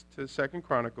 please, to 2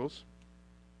 Chronicles.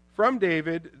 From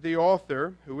David, the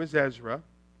author, who is Ezra,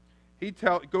 he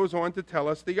goes on to tell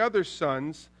us the other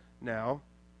sons now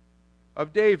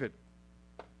of David.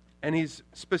 And his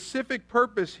specific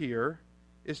purpose here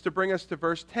is to bring us to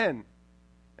verse 10.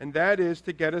 And that is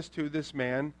to get us to this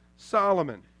man,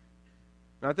 Solomon.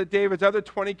 Not that David's other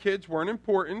 20 kids weren't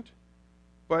important,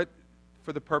 but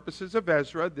for the purposes of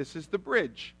Ezra, this is the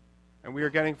bridge. And we are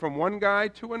getting from one guy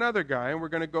to another guy, and we're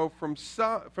going to go from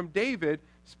David,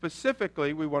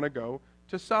 specifically, we want to go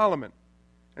to Solomon.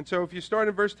 And so if you start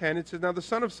in verse 10, it says, Now the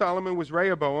son of Solomon was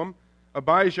Rehoboam,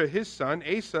 Abijah his son,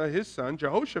 Asa his son,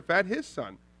 Jehoshaphat his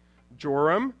son,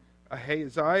 Joram,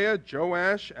 Ahaziah,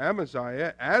 Joash,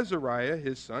 Amaziah, Azariah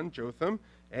his son, Jotham,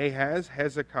 Ahaz,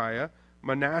 Hezekiah,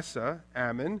 Manasseh,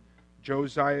 Ammon,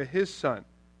 Josiah his son.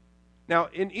 Now,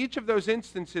 in each of those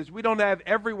instances, we don't have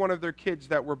every one of their kids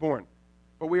that were born,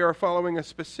 but we are following a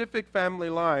specific family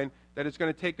line that is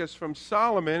going to take us from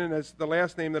Solomon, and as the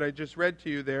last name that I just read to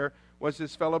you there was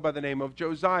this fellow by the name of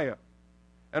Josiah.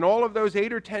 And all of those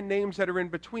 8 or 10 names that are in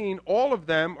between, all of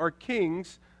them are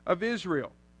kings of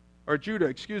Israel, or Judah,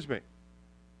 excuse me.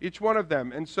 Each one of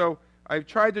them. And so I've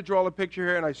tried to draw a picture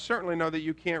here, and I certainly know that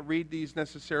you can't read these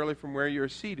necessarily from where you're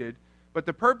seated, but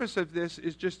the purpose of this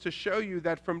is just to show you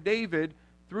that from David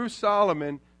through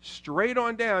Solomon, straight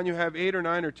on down, you have 8 or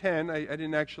 9 or 10, I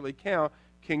didn't actually count,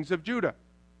 kings of Judah.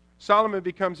 Solomon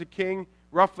becomes a king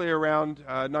roughly around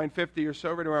 950 or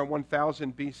so, right around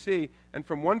 1000 BC. And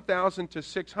from 1000 to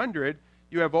 600,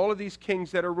 you have all of these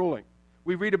kings that are ruling.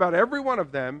 We read about every one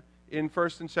of them in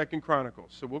 1st and 2nd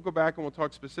Chronicles. So we'll go back and we'll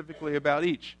talk specifically about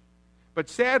each. But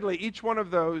sadly, each one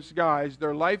of those guys,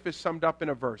 their life is summed up in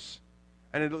a verse.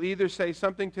 And it'll either say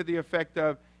something to the effect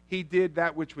of, he did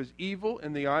that which was evil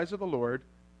in the eyes of the Lord,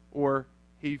 or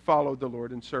he followed the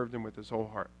Lord and served him with his whole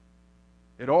heart.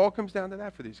 It all comes down to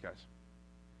that for these guys.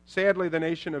 Sadly, the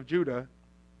nation of Judah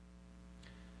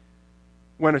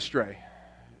went astray,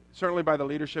 certainly by the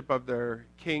leadership of their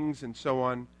kings and so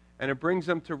on, and it brings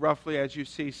them to roughly, as you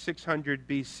see, 600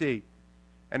 BC.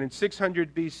 And in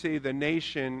 600 BC, the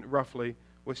nation, roughly,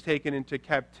 was taken into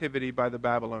captivity by the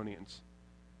Babylonians.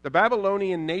 The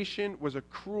Babylonian nation was a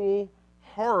cruel,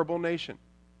 horrible nation.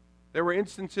 There were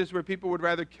instances where people would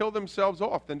rather kill themselves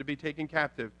off than to be taken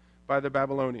captive by the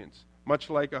Babylonians, much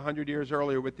like 100 years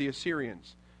earlier with the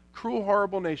Assyrians. Cruel,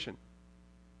 horrible nation.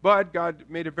 But God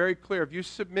made it very clear, if you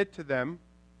submit to them,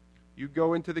 you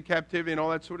go into the captivity and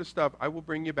all that sort of stuff, I will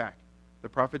bring you back. The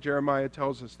prophet Jeremiah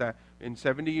tells us that in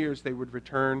 70 years they would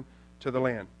return to the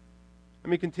land. Let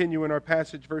me continue in our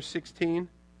passage, verse 16.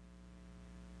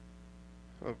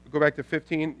 Go back to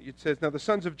 15. It says, Now the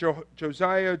sons of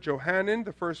Josiah, Johanan,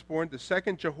 the firstborn, the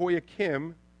second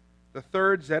Jehoiakim, the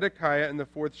third Zedekiah, and the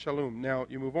fourth Shallum. Now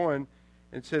you move on,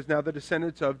 and it says, Now the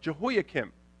descendants of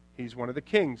Jehoiakim. He's one of the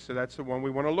kings, so that's the one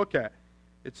we want to look at.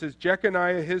 It says,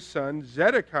 Jeconiah his son,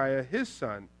 Zedekiah his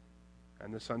son,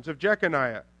 and the sons of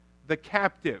Jeconiah, the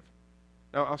captive.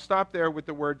 Now I'll stop there with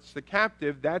the words the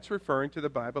captive. That's referring to the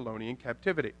Babylonian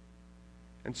captivity.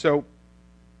 And so,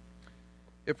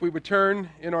 if we would turn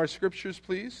in our scriptures,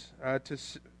 please, to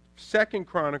 2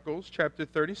 Chronicles chapter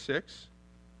 36.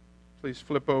 Please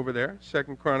flip over there,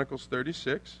 2 Chronicles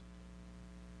 36.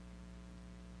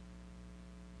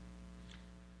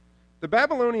 The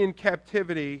Babylonian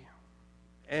captivity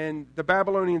and the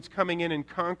Babylonians coming in and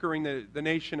conquering the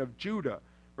nation of Judah.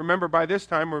 Remember, by this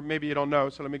time, or maybe you don't know,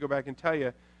 so let me go back and tell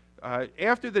you,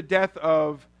 after the death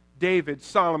of David,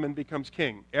 Solomon becomes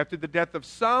king. After the death of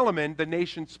Solomon, the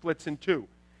nation splits in two.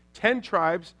 10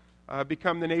 tribes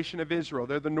become the nation of Israel.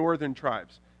 They're the northern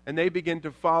tribes. And they begin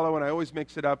to follow, and I always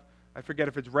mix it up, I forget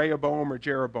if it's Rehoboam or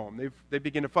Jeroboam. They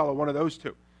begin to follow one of those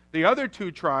two. The other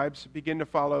 2 tribes begin to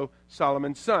follow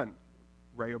Solomon's son,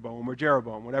 Rehoboam or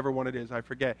Jeroboam, whatever one it is, I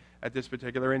forget at this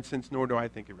particular instance, nor do I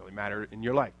think it really matters in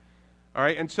your life. All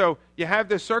right, and so you have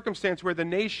this circumstance where the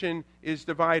nation is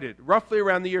divided. Roughly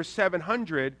around the year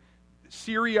 700,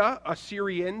 Syria,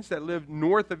 Assyrians that lived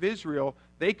north of Israel,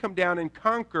 they come down and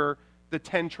conquer the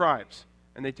 10 tribes,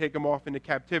 and they take them off into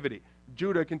captivity.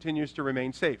 Judah continues to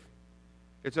remain safe.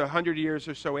 It's 100 years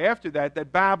or so after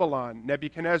that Babylon,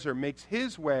 Nebuchadnezzar, makes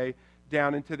his way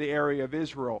down into the area of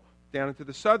Israel, down into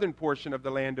the southern portion of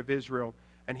the land of Israel,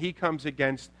 and he comes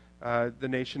against the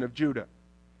nation of Judah.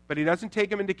 But he doesn't take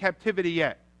him into captivity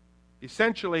yet.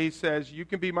 Essentially, he says, you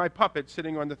can be my puppet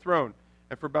sitting on the throne.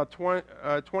 And for about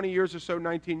 20 years or so,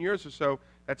 19 years or so,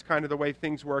 that's kind of the way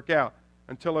things work out.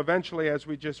 Until eventually, as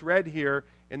we just read here,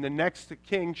 in the next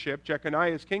kingship,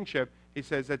 Jeconiah's kingship, he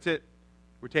says, that's it.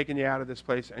 We're taking you out of this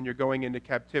place, and you're going into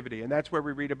captivity. And that's where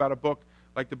we read about a book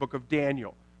like the book of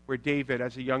Daniel, where David,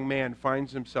 as a young man,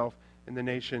 finds himself in the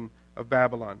nation of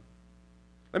Babylon.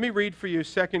 Let me read for you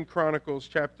 2 Chronicles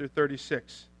chapter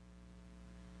 36,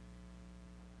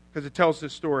 because it tells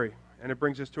this story. and it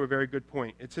brings us to a very good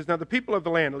point. It says, now the people of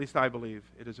the land, at least I believe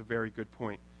it is a very good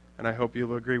point, and I hope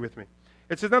you'll agree with me.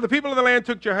 It says, now the people of the land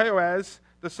took Jehoahaz,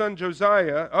 the son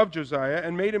of Josiah,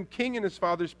 and made him king in his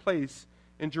father's place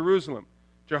in Jerusalem.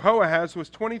 Jehoahaz was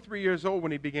 23 years old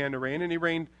when he began to reign, and he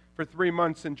reigned for 3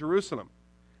 months in Jerusalem.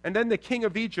 And then the king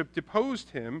of Egypt deposed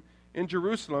him in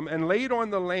Jerusalem and laid on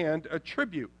the land a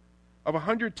tribute of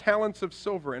 100 talents of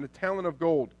silver and a talent of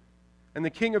gold. And the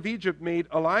king of Egypt made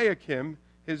Eliakim,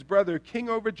 his brother, king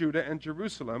over Judah and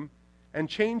Jerusalem, and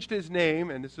changed his name,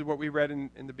 and this is what we read in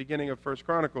the beginning of 1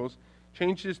 Chronicles,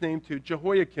 changed his name to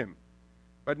Jehoiakim.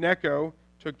 But Necho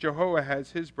took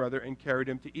Jehoahaz, his brother, and carried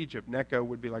him to Egypt. Necho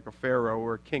would be like a pharaoh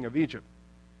or a king of Egypt.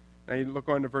 Now you look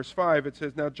on to verse 5, it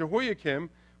says, now Jehoiakim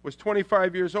was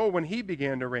 25 years old when he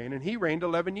began to reign, and he reigned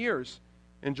 11 years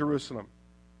in Jerusalem.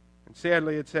 And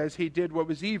sadly it says, he did what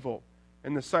was evil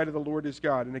in the sight of the Lord his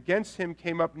God. And against him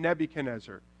came up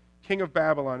Nebuchadnezzar, king of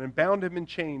Babylon, and bound him in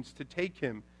chains to take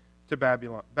him to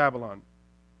Babylon.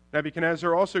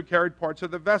 Nebuchadnezzar also carried parts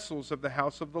of the vessels of the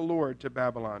house of the Lord to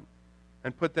Babylon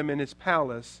and put them in his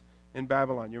palace in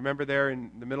Babylon. You remember there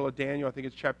in the middle of Daniel, I think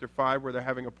it's chapter 5, where they're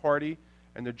having a party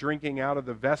and they're drinking out of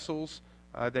the vessels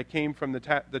that came from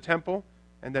the temple,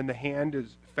 and then the hand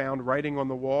is found writing on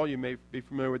the wall. You may be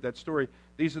familiar with that story.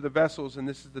 These are the vessels, and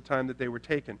this is the time that they were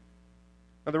taken.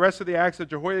 Now the rest of the acts of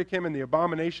Jehoiakim and the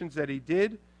abominations that he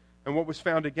did and what was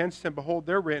found against him, behold,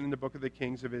 they're written in the book of the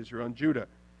kings of Israel and Judah.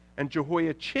 And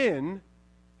Jehoiachin,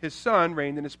 his son,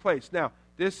 reigned in his place. Now,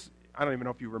 this, I don't even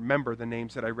know if you remember the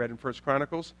names that I read in 1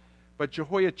 Chronicles, but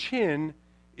Jehoiachin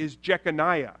is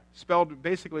Jeconiah, spelled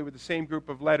basically with the same group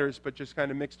of letters, but just kind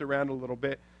of mixed around a little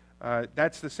bit.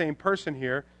 That's the same person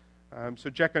here. So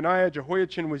Jeconiah,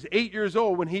 Jehoiachin, was 8 years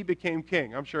old when he became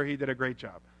king. I'm sure he did a great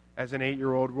job as an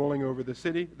 8-year-old ruling over the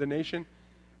city, the nation.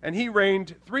 And he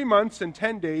reigned 3 months and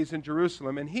 10 days in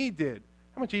Jerusalem, and he did.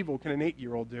 How much evil can an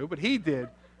 8-year-old do? But he did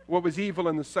what was evil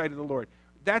in the sight of the Lord.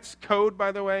 That's code,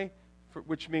 by the way,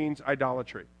 which means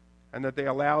idolatry, and that they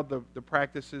allowed the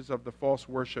practices of the false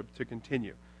worship to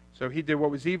continue. So he did what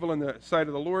was evil in the sight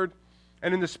of the Lord.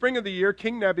 And in the spring of the year,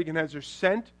 King Nebuchadnezzar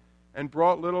sent and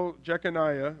brought little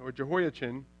Jeconiah, or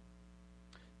Jehoiachin,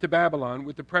 to Babylon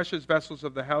with the precious vessels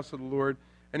of the house of the Lord,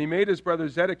 and he made his brother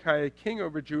Zedekiah king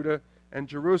over Judah and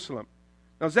Jerusalem.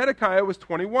 Now Zedekiah was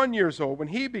 21 years old when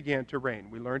he began to reign.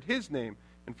 We learned his name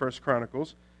in 1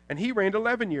 Chronicles. And he reigned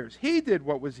 11 years. He did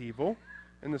what was evil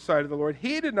in the sight of the Lord.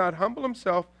 He did not humble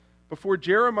himself before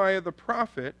Jeremiah the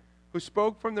prophet, who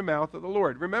spoke from the mouth of the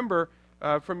Lord. Remember,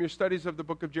 from your studies of the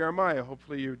book of Jeremiah,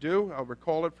 hopefully you do. I'll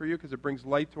recall it for you because it brings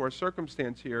light to our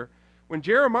circumstance here. When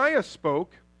Jeremiah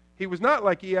spoke, he was not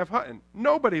like E.F. Hutton.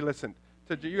 Nobody listened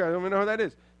to, you guys don't even know who that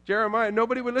is. Jeremiah,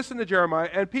 nobody would listen to Jeremiah,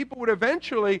 and people would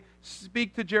eventually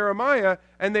speak to Jeremiah,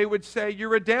 and they would say,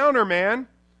 you're a downer, man.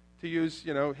 To use,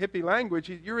 hippie language,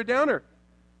 you're a downer.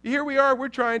 Here we are, we're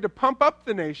trying to pump up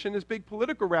the nation, this big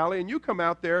political rally, and you come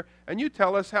out there and you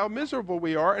tell us how miserable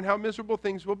we are and how miserable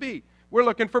things will be. We're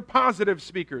looking for positive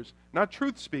speakers, not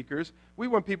truth speakers. We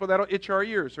want people that'll itch our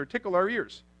ears or tickle our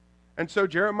ears. And so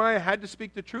Jeremiah had to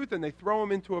speak the truth, and they throw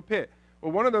him into a pit.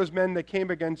 Well, one of those men that came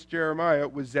against Jeremiah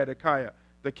was Zedekiah,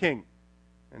 the king.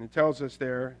 And it tells us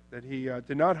there that he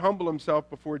did not humble himself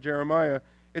before Jeremiah.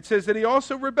 It says that he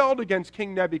also rebelled against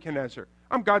King Nebuchadnezzar.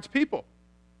 I'm God's people.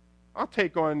 I'll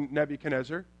take on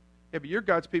Nebuchadnezzar. Yeah, but you're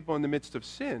God's people in the midst of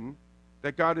sin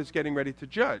that God is getting ready to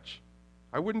judge.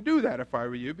 I wouldn't do that if I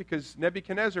were you, because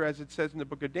Nebuchadnezzar, as it says in the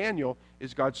book of Daniel,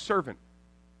 is God's servant.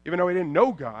 Even though he didn't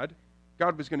know God,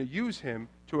 God was going to use him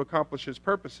to accomplish his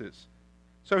purposes.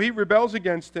 So he rebels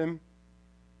against him.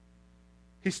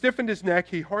 He stiffened his neck.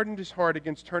 He hardened his heart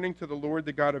against turning to the Lord,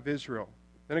 the God of Israel.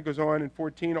 Then it goes on in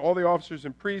 14, all the officers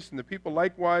and priests and the people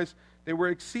likewise, they were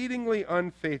exceedingly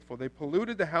unfaithful. They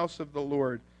polluted the house of the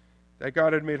Lord that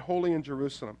God had made holy in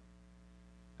Jerusalem.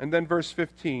 And then verse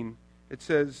 15, it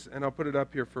says, and I'll put it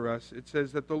up here for us, it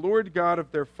says that the Lord God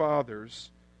of their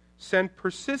fathers sent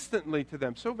persistently to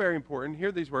them, so very important,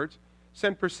 hear these words,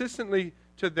 sent persistently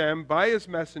to them by his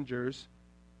messengers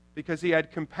because he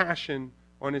had compassion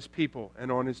on his people and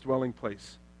on his dwelling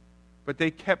place. But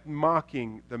they kept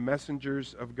mocking the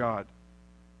messengers of God,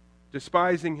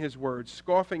 despising his words,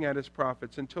 scoffing at his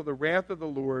prophets, until the wrath of the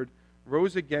Lord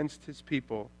rose against his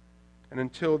people, and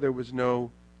until there was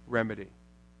no remedy.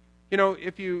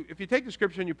 If you take the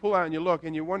scripture and you pull out and you look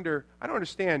and you wonder, I don't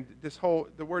understand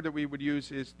the word that we would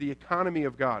use is the economy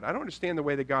of God. I don't understand the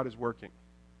way that God is working.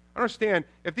 I don't understand,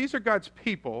 if these are God's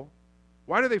people,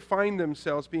 why do they find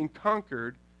themselves being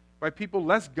conquered by people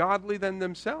less godly than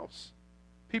themselves?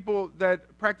 People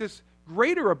that practice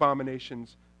greater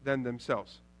abominations than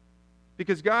themselves.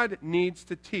 Because God needs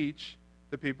to teach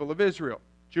the people of Israel,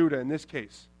 Judah in this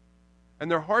case.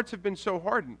 And their hearts have been so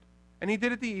hardened. And he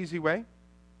did it the easy way.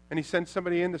 And he sent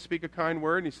somebody in to speak a kind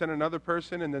word, and he sent another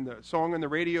person, and then the song on the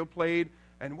radio played,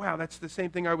 and wow, that's the same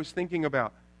thing I was thinking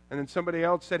about. And then somebody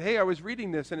else said, hey, I was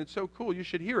reading this, and it's so cool, you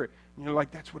should hear it. And you're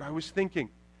like, that's what I was thinking.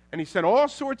 And he sent all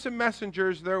sorts of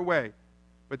messengers their way,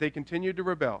 but they continued to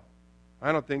rebel.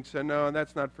 I don't think so. No,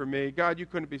 that's not for me. God, you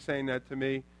couldn't be saying that to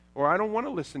me. Or I don't want to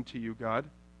listen to you, God.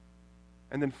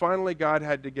 And then finally, God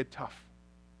had to get tough.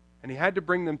 And he had to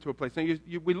bring them to a place. Now,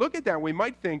 we look at that and we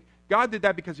might think God did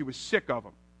that because he was sick of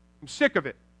them. I'm sick of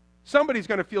it. Somebody's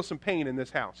going to feel some pain in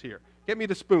this house here. Get me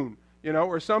the spoon,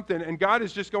 or something. And God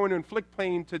is just going to inflict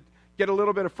pain to get a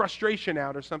little bit of frustration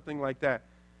out or something like that.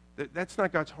 That's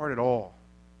not God's heart at all.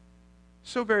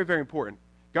 So very, very important.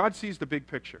 God sees the big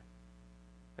picture.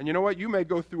 And you know what? You may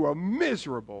go through a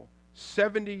miserable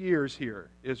 70 years here,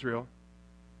 Israel,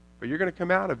 but you're going to come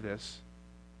out of this,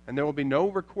 and there will be no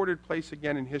recorded place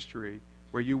again in history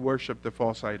where you worship the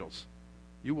false idols.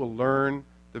 You will learn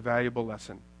the valuable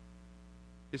lesson.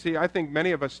 You see, I think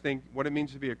many of us think what it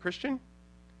means to be a Christian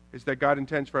is that God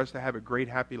intends for us to have a great,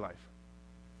 happy life.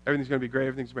 Everything's going to be great.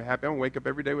 Everything's going to be happy. I'm going to wake up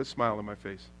every day with a smile on my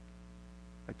face,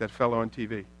 like that fellow on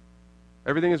TV.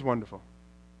 Everything is wonderful.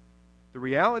 The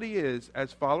reality is,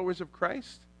 as followers of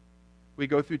Christ, we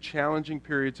go through challenging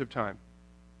periods of time.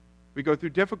 We go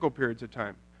through difficult periods of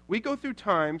time. We go through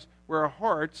times where our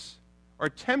hearts are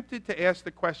tempted to ask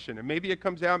the question, and maybe it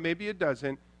comes out, maybe it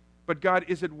doesn't, but God,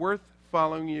 is it worth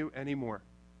following you anymore?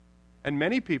 And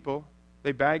many people,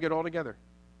 they bag it all together,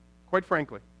 quite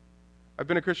frankly. I've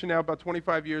been a Christian now about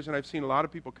 25 years, and I've seen a lot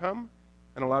of people come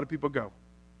and a lot of people go.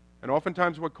 And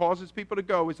oftentimes what causes people to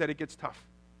go is that it gets tough.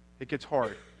 It gets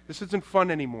hard. This isn't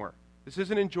fun anymore. This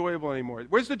isn't enjoyable anymore.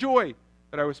 Where's the joy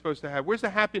that I was supposed to have? Where's the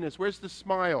happiness? Where's the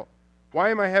smile? Why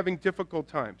am I having difficult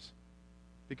times?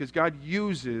 Because God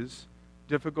uses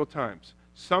difficult times.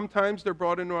 Sometimes they're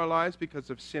brought into our lives because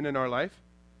of sin in our life,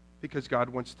 because God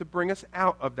wants to bring us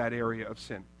out of that area of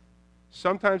sin.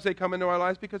 Sometimes they come into our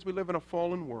lives because we live in a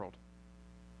fallen world.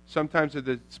 Sometimes they're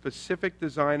the specific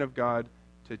design of God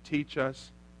to teach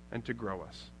us and to grow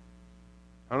us.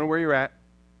 I don't know where you're at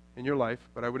in your life,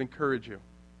 but I would encourage you.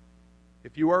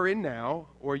 If you are in now,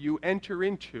 or you enter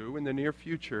into in the near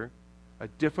future, a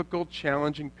difficult,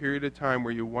 challenging period of time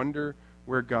where you wonder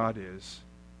where God is,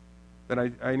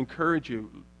 then I encourage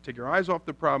you, take your eyes off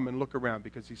the problem and look around,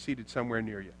 because he's seated somewhere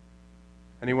near you.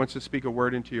 And he wants to speak a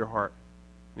word into your heart.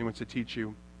 And he wants to teach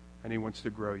you, and he wants to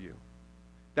grow you.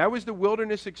 That was the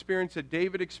wilderness experience that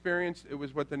David experienced. It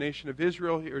was what the nation of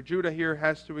Israel, or Judah here,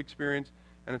 has to experience,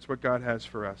 and it's what God has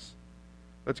for us.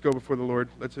 Let's go before the Lord.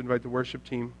 Let's invite the worship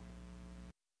team